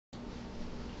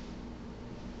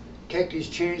Take These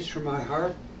Chains from My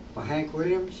Heart by Hank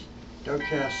Williams, Doug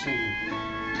Cass singing.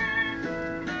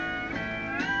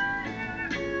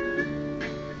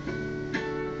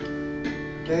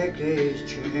 Take these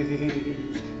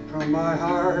chains from my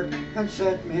heart and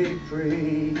set me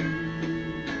free.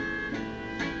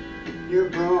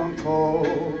 You've grown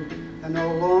cold and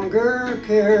no longer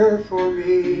care for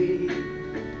me.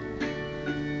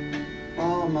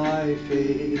 All my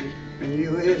faith in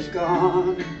you is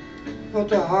gone, but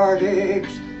the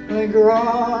heartaches linger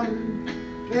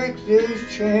on. Take these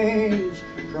chains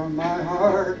from my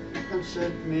heart and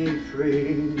set me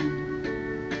free.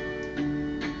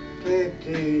 Take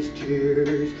these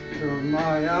tears from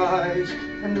my eyes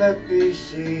and let me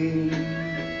see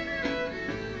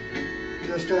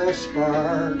just a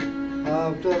spark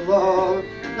of the love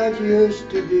that used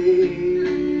to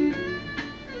be.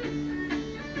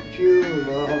 If you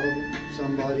love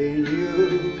somebody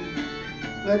new,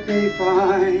 let me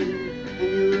find and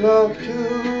you love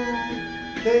too.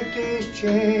 Take these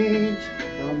chains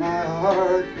from my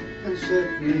heart and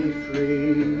set me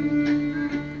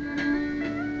free.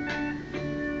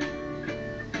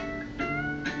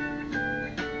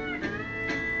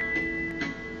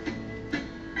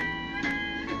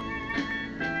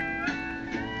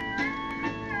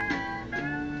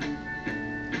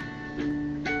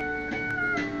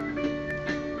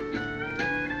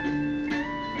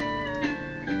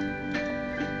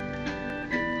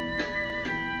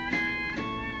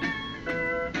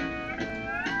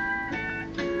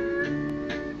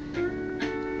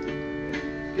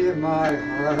 Give my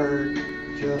heart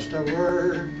just a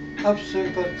word of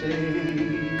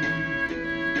sympathy.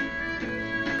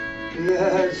 Be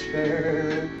as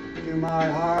fair to my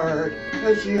heart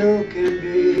as you can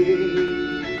be.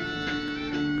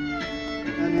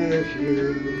 And if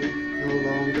you no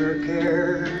longer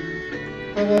care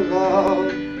for the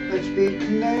love that's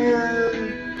beating there,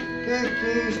 take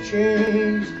these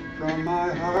chains from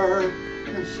my heart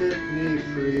and set me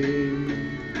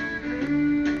free.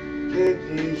 Take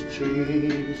these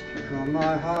chains from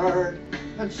my heart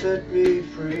and set me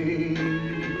free.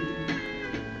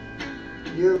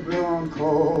 You've grown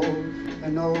cold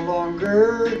and no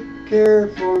longer care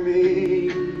for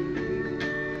me.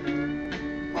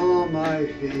 All my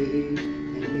faith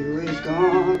in you is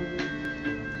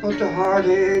gone, but the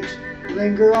heartaches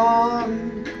linger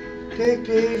on. Take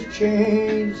these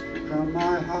chains from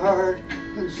my heart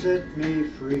and set me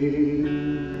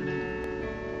free.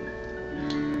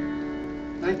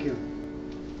 Thank you.